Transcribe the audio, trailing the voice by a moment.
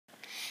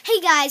Hey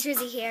guys,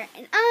 Rizzy here,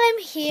 and I'm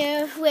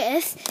here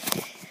with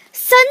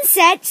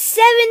Sunset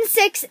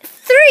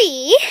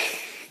 763,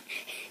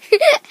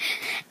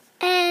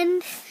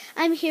 and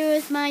I'm here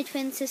with my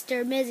twin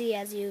sister Mizzy,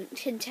 as you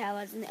can tell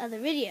as in the other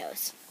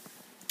videos.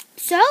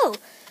 So,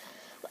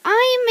 we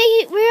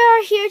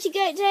are here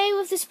today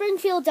with the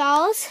Springfield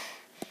Dolls,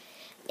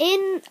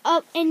 and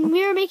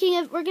we're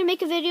gonna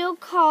make a video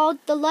called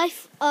 "The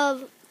Life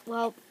of,"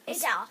 well,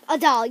 a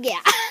doll,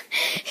 yeah.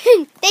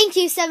 Thank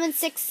you,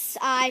 76.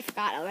 I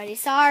forgot already.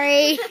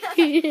 Sorry.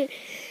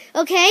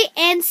 Okay,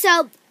 and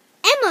so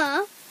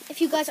Emma,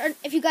 if you guys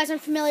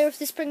aren't familiar with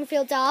the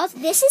Springfield Dolls,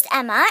 this is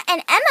Emma,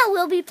 and Emma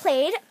will be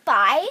played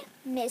by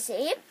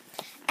Mizzy,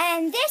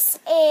 and this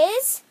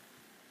is,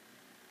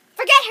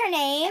 forget her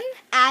name,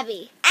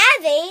 Abby,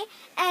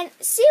 and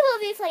she will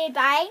be played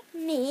by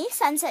me,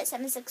 Sunset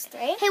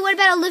 763. Hey, what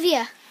about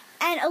Olivia?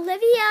 And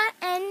Olivia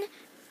and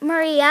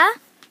Maria,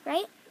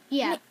 right?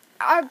 Yeah.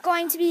 Are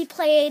going to be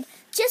played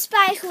just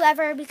by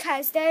whoever,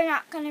 because they're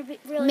not going to be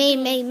really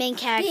main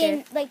character.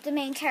 being like the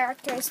main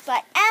characters,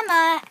 but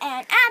Emma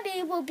and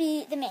Abby will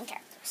be the main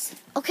characters.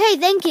 Okay,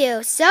 thank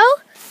you. So,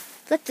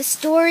 let the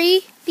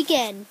story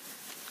begin.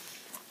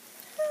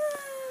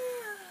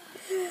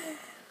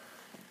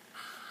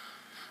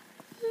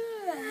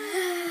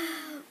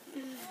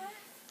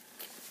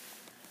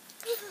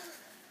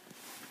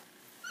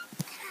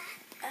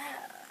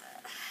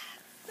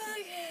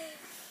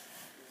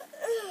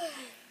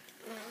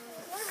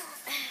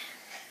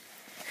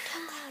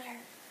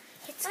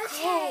 It's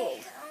cold.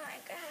 Oh my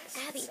gosh.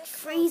 Abby, it's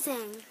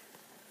freezing.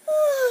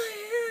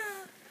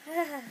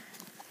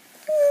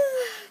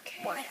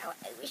 Okay. Wow,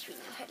 I wish we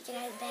knew how to get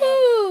out of bed.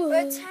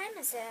 What time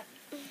is it?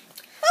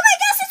 Oh my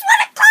gosh, it's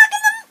 1 o'clock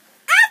in the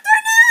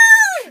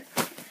afternoon!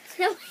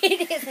 No,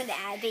 it isn't,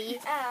 Abby.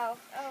 Oh,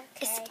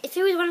 okay. If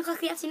it was 1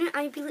 o'clock in the afternoon,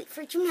 I'd be late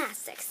for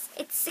gymnastics.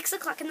 It's 6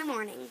 o'clock in the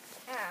morning.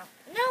 Oh.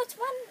 No, it's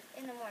 1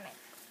 in the morning.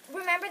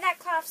 Remember that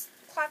clock's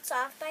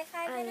off by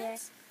 5 minutes?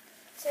 Yes.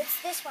 So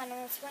it's this one,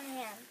 and it's 1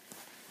 a.m.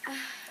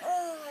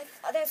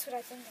 That's what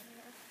I think I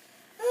know.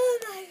 Oh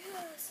my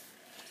gosh.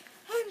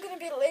 I'm going to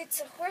be late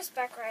to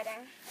horseback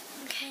riding.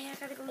 Okay, I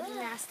gotta go to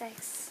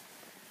gymnastics.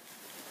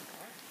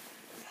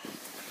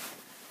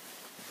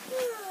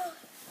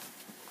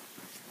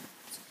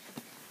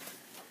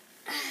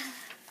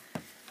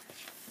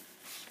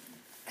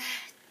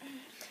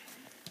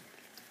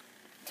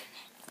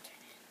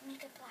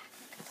 Make it black.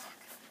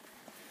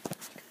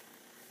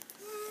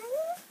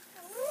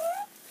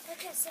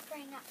 Look at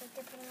zippering up like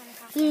they're putting on a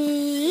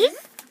costume.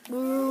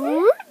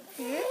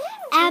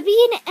 Abby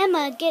and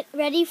Emma get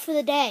ready for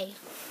the day.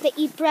 They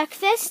eat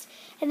breakfast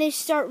and they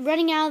start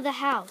running out of the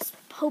house,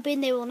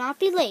 hoping they will not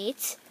be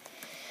late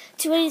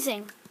to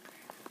anything.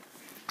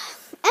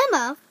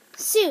 Emma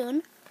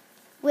soon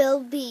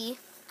will be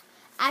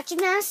at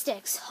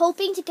gymnastics,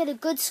 hoping to get a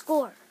good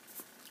score.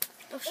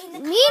 In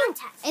the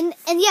contest.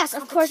 And yes,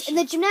 of course, in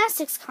the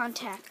gymnastics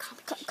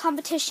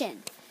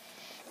competition.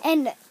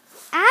 And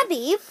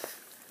Abby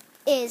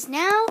is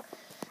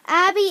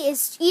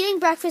eating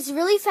breakfast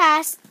really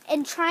fast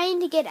and trying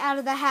to get out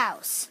of the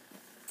house.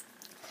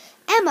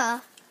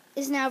 Emma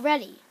is now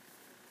ready.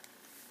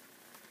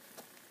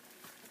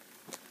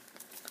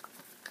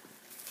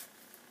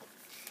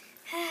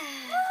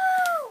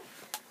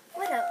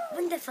 What a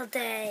wonderful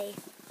day.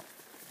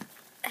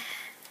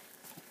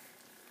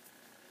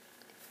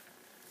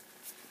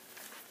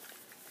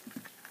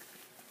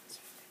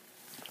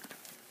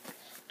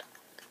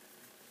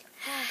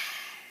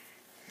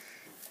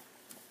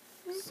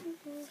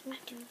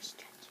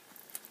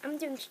 I'm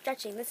doing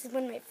stretching. This is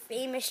one of my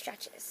famous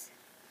stretches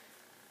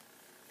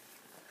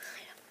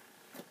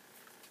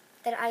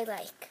that I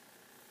like.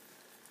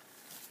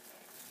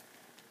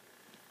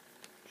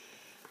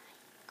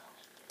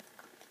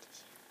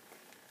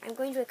 I'm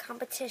going to a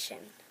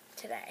competition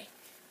today,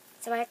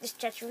 so I have to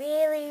stretch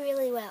really,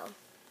 really well,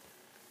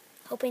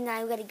 hoping that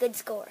I'll get a good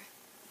score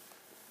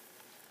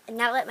and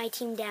not let my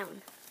team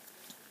down.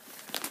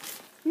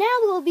 Now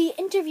we'll be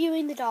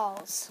interviewing the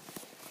dolls.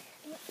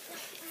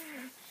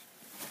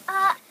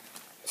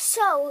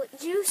 So,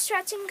 you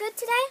stretching good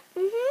today?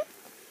 Mm-hmm.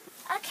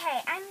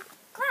 Okay, I'm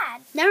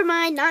glad. Never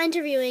mind, not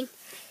interviewing.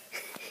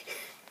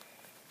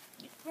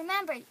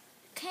 Remember, you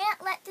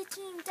can't let the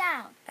team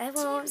down. I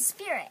won't. Team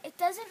spirit. It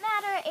doesn't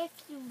matter if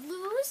you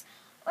lose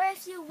or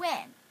if you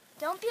win.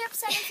 Don't be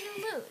upset if you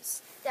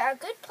lose. There are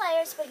good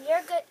players, but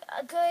you're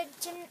a good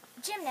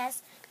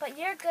gymnast, but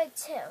you're good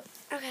too.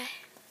 Okay.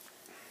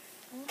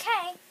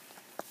 Okay.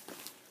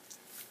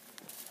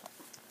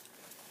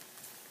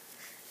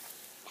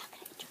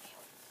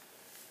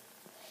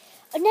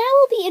 Now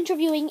we'll be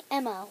interviewing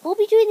Emma. We'll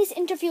be doing these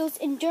interviews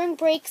during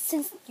breaks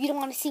since you don't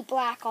want to see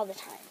black all the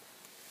time.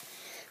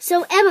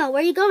 So Emma,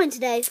 where are you going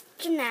today?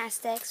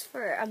 Gymnastics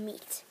for a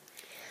meet.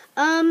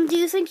 Do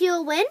you think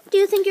you'll win? Do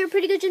you think you're a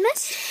pretty good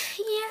gymnast?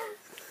 Yeah.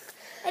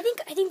 I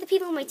think the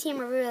people on my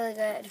team are really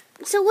good.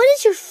 So what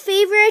is your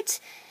favorite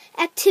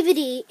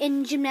activity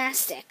in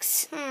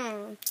gymnastics?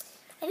 I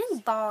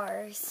think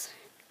bars.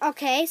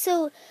 Okay,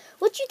 so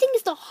what do you think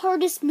is the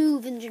hardest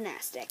move in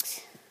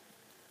gymnastics?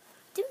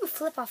 Do a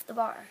flip off the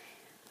bar.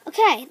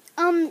 Okay.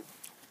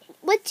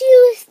 What's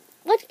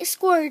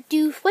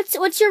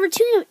your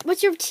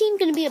routine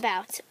going to be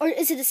about? Or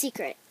is it a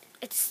secret?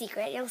 It's a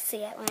secret. You'll see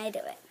it when I do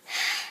it.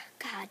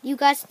 God, you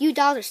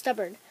dolls are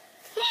stubborn.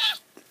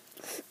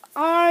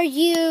 Are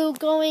you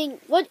going?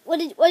 What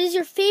is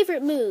your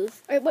favorite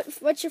move? Or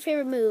what's your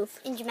favorite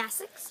move in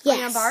gymnastics?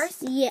 Yes. On bars?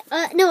 Yeah.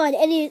 No, on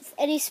any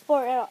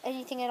sport at all,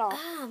 anything at all.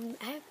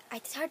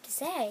 It's hard to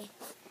say.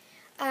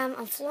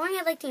 On flooring,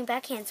 I like doing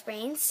back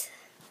handsprings.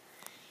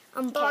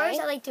 On bars,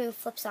 I like doing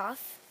flips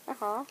off.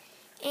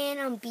 And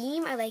on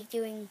beam, I like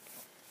doing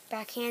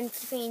back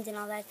handsprings and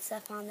all that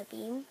stuff on the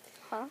beam.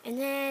 And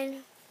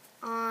then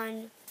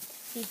on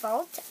the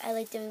vault, I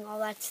like doing all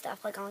that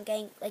stuff, like on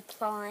getting, like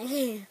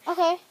falling.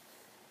 Okay.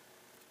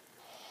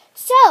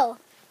 So,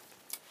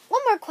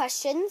 one more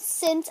question,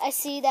 since I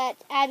see that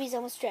Abby's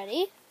almost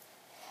ready.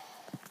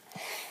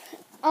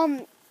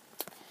 How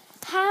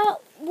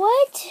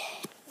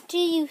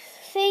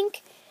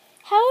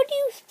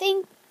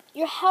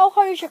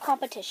hard is your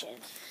competition?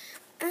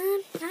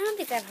 I don't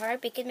think that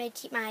hard because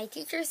my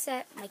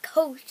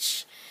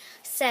coach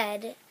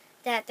said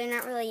that they're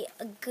not really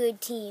a good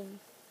team.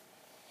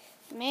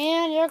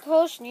 Man, your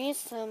coach needs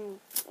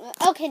some.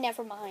 Okay,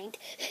 never mind.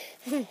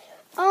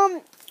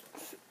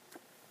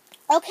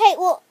 Okay.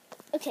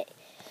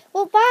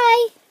 Well,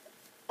 bye.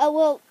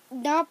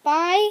 Not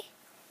bye.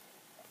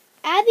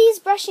 Abby's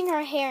brushing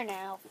her hair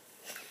now.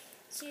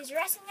 She's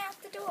rushing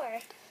out the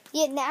door.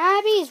 Yeah, now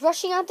Abby is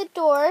rushing out the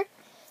door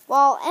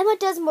while Emma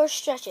does more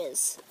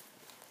stretches.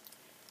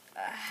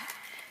 I'm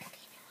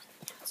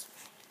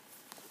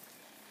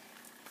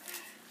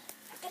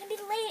gonna be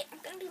late.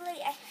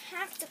 I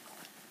have to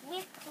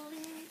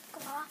quickly go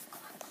off.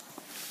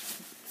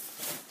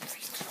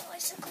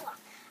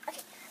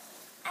 Okay.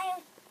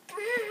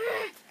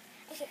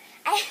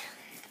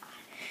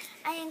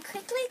 I am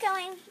quickly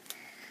going.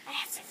 I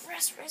have to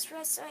rest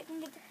so I can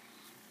get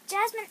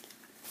Jasmine.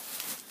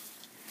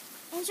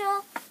 Angel.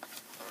 Oh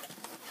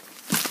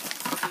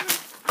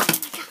my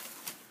God.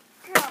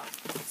 Girl,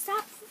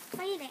 stop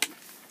fighting.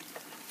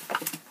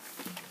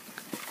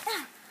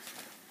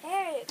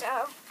 There you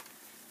go.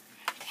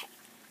 Okay.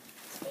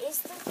 Here's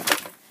the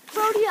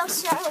rodeo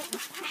show.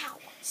 Ow.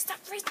 Stop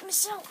raising the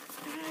show.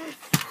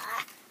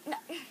 No,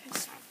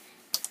 it's fine.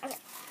 Okay.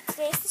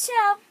 Today's the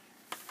show.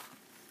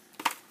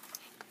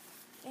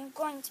 I'm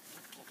going to be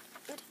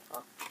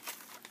beautiful.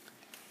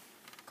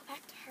 Go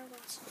back to her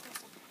while she's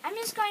brushing. I'm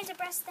just going to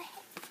brush the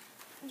hair.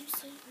 You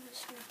see, I'm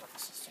just going to brush the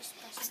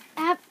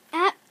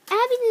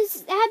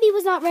Abby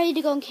was not ready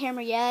to go on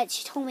camera yet.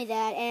 She told me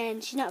that,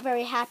 and she's not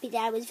very happy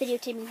that I was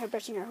videotaping her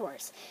brushing her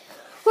horse.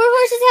 Her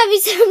horse is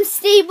having some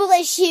stable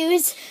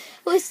issues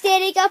with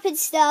standing up and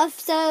stuff,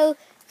 so...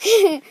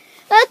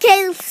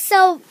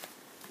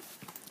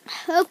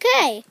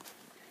 okay.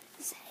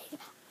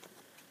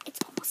 It's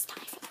almost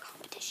time for the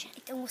competition.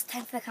 It's almost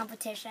time for the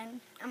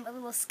competition. I'm a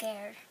little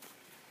scared.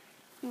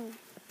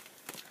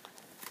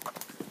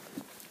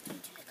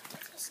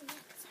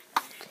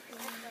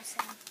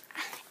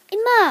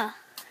 Emma.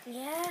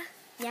 Yeah?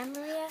 Yeah,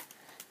 Maria?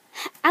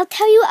 I'll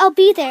tell you I'll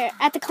be there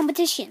at the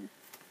competition.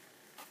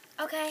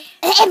 Okay.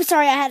 I'm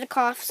sorry, I had a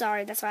cough.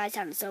 Sorry, that's why I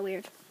sounded so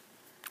weird.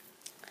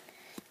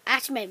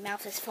 Actually, my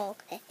mouth is full.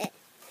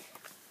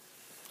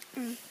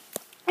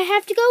 I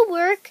have to go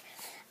work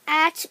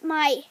at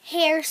my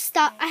hair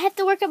stuff. I have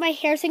to work at my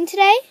hair thing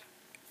today.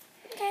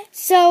 Okay.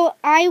 So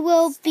I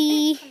will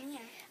be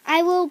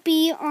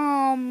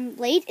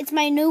late. It's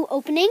my new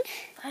opening.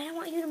 But I don't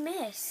want you to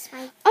miss. Oh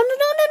no,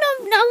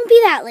 I won't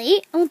be that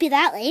late. I won't be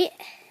that late.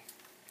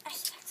 I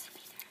should actually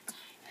be there on time.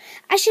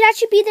 I should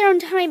actually be there on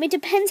time. It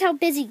depends how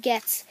busy it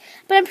gets.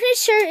 But I'm pretty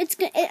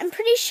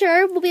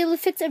sure we'll be able to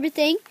fix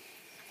everything.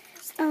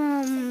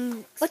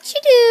 What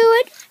you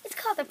doing? It's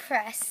called the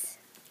press.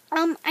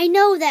 I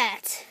know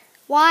that.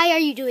 Why are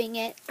you doing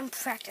it? I'm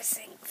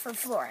practicing for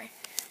floor.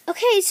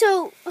 Okay,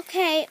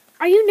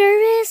 are you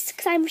nervous?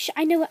 Because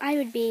I know what I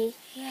would be.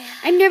 Yeah.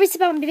 I'm nervous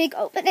about my big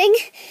opening.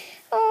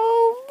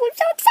 Oh, I'm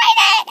so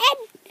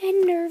excited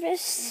and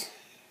nervous.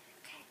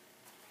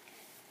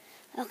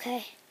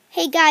 Okay.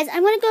 Hey guys,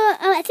 I'm gonna go.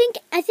 I think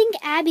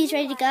Abby's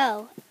ready to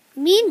go.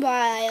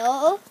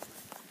 Meanwhile.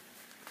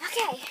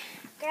 Okay,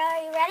 girl,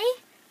 are you ready?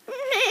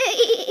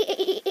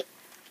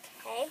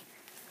 Okay.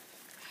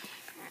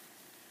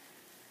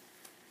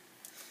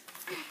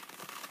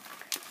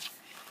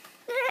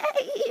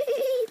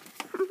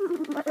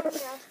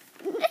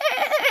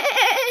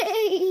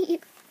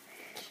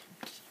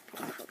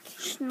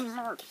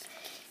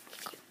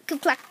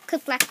 Click-clack,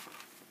 click-clack,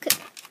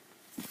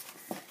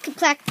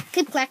 click-clack, click-clack,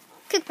 click-clack,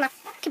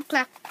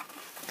 click-clack,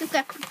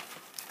 click-clack,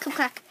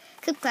 click-clack,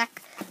 click-clack,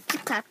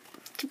 click-clack,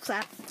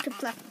 click-clack,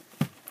 click-clack.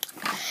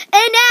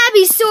 And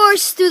Abby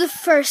soars through the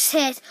first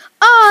hit.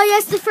 Oh,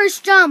 yes, the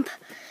first jump.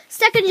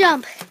 Second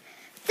jump.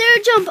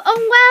 Third jump. Oh,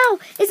 wow.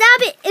 Is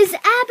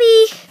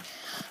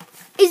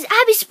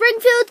Abby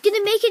Springfield going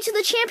to make it to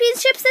the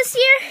championships this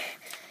year?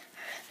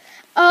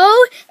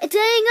 Oh, it's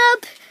getting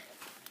up.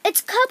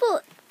 it's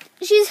couple.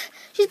 She's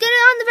getting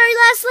on the very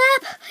last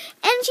lap,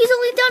 and she's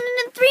only done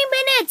it in 3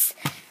 minutes.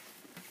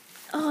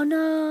 Oh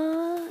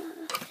no!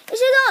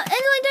 It's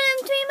only done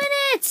in 3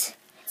 minutes.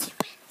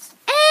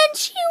 And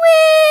she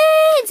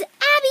wins!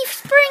 Abby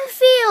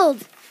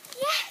Springfield!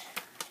 Yeah.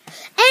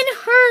 And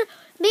her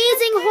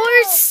amazing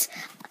horse,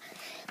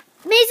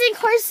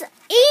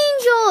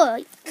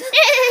 Angel! It's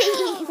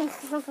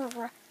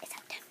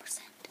at 10%.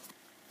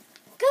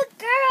 Good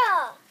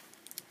girl!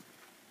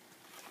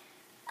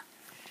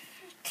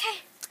 Okay.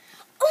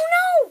 Oh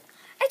no!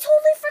 I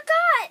totally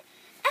forgot!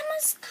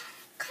 Emma's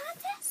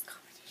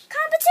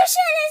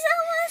competition is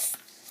almost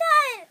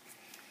done!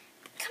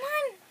 Come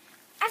on!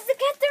 I have to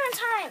get there on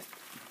time!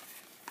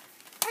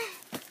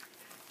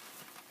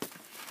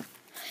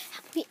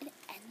 It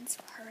ends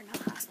with her in a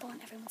hospital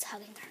and everyone's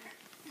hugging her.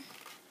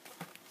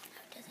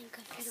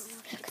 I don't know.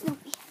 No,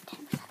 we have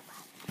 10% left.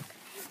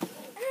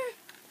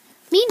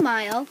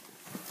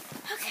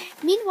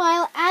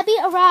 Meanwhile, Abby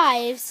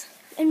arrives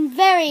in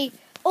very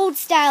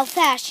old-style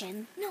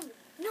fashion. No.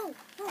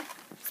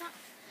 It's not.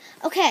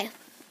 Okay.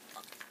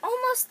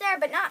 Almost there,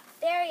 but not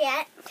there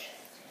yet.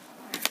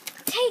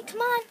 Okay,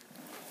 come on.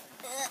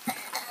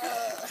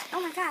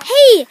 Oh my gosh.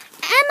 Hey,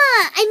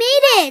 Emma, I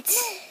made it.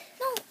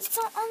 No, it's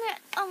all on there.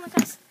 Oh my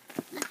gosh.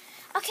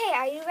 Okay,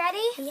 are you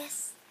ready?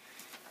 Yes.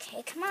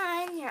 Okay, come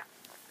on. You're...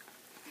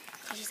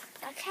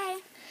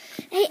 Okay.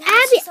 Hey, Now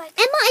Abby, she's like,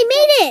 Emma, I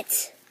made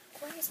it.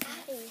 Where's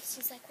Abby?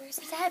 She's like, where's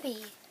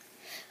Abby?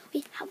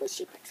 Wait, how was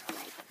she like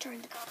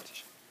during the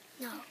competition?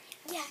 No.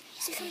 Yeah,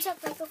 she comes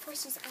up right before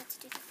she's about to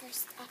do the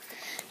first octopus.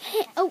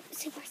 Hey, oh,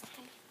 say where's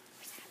Abby?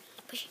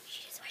 Where's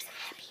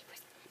Abby?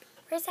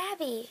 Where's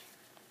Abby?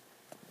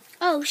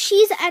 Oh,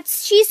 she's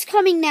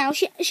coming now.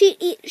 She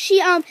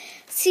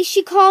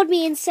called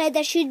me and said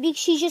that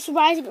she's just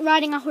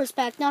riding on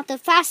horseback, not the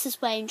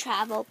fastest way in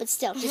travel, but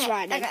still she's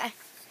riding. Okay,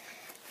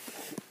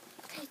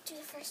 do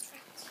the first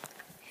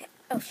round.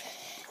 Oh shit.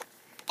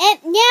 And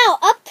now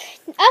up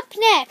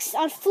next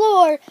on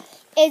floor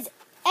is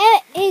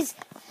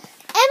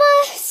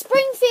Emma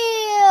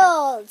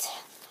Springfield.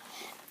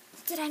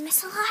 Did I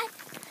miss a lot?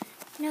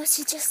 No,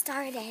 she just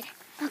started.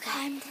 Okay,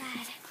 I'm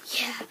glad.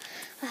 Yeah.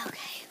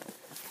 Okay.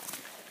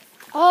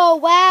 Oh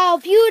wow,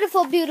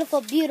 beautiful,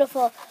 beautiful,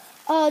 beautiful.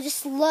 Oh,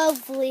 just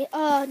lovely.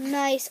 Oh,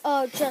 nice.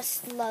 Oh,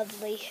 just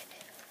lovely.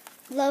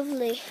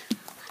 Lovely.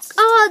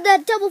 Oh,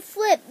 that double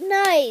flip.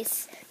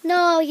 Nice.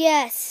 No,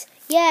 yes.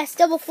 Yes,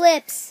 double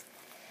flips.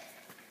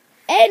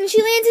 And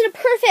she lands in a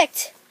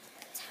perfect.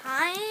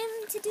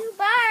 Time to do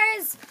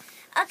bars.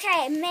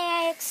 Okay, may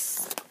I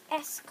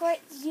escort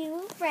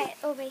you right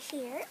over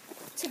here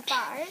to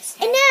bars?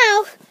 And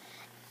now,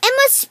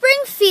 Emma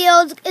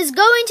Springfield is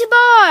going to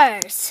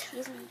bars.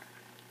 Excuse me.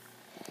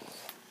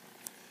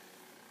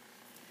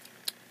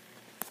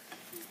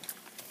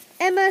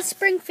 Emma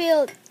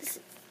Springfield is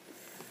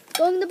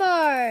going to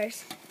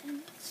bars.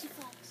 She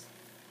falls.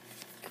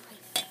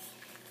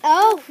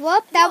 Oh,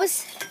 whoop, that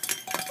was...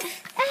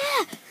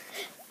 Ah!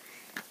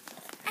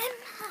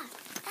 Emma,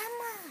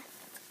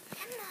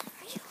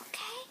 are you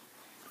okay?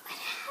 What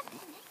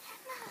happened?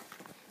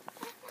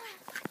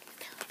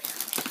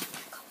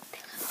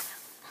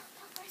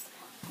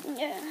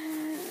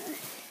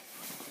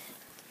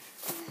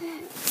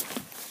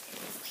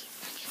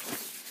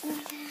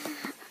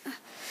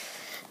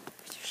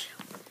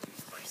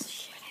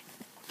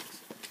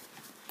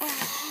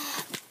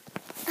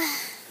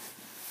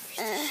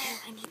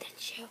 I need that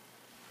shoe.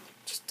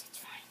 Just it's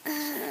fine.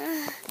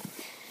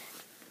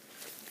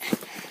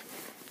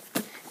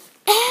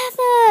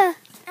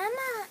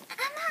 Emma,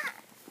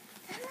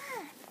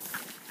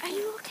 are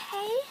you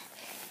okay?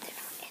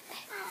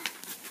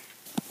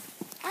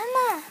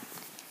 Emma,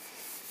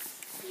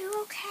 you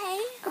okay?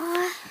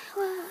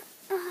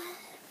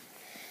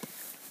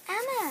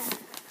 Emma,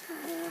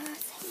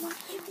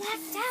 you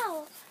blacked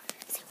out.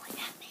 Say what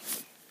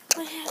happened?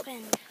 What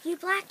happened? You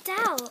blacked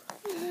out.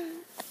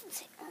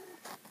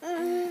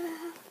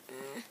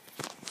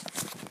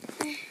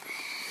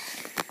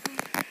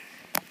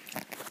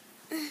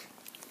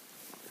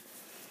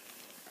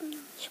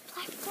 You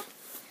blacked out.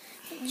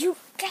 You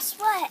guess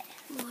what?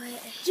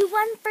 What? You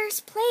won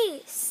first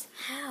place.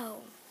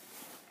 How?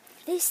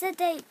 They said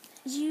that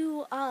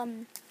you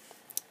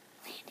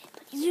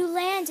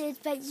landed,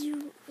 but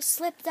you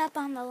slipped up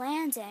on the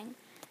landing.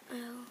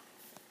 Oh.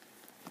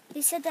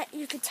 They said that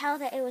you could tell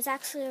that it was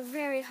actually a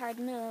very hard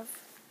move.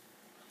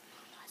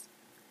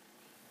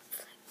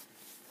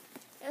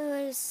 It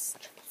was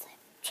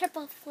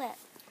triple flip.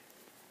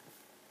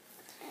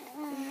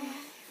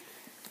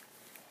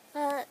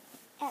 But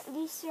at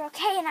least you're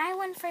okay, and I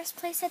won first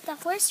place at the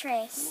horse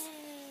race.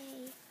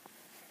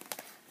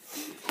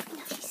 Yay.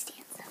 Now she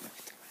stands up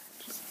with the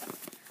ropes.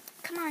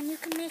 Come on, you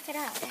can make it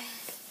up.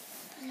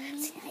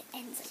 See, it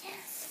ends again.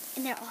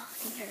 And they're all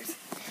fingers.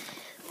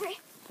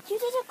 You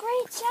did a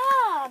great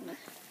job.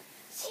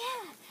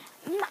 Yeah.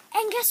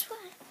 And guess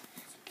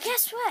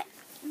what?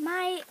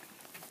 My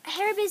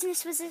hair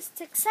business was a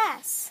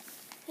success.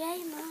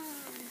 Yay,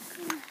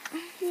 Mom.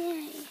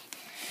 Yay.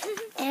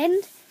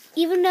 And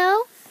even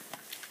though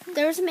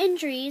there were some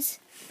injuries,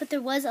 but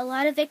there was a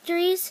lot of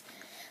victories.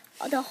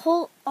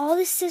 All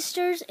the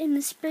sisters in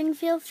the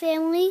Springfield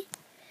family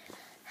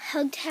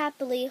hugged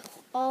happily,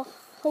 all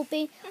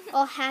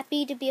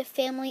happy to be a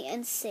family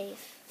and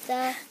safe.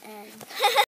 The end.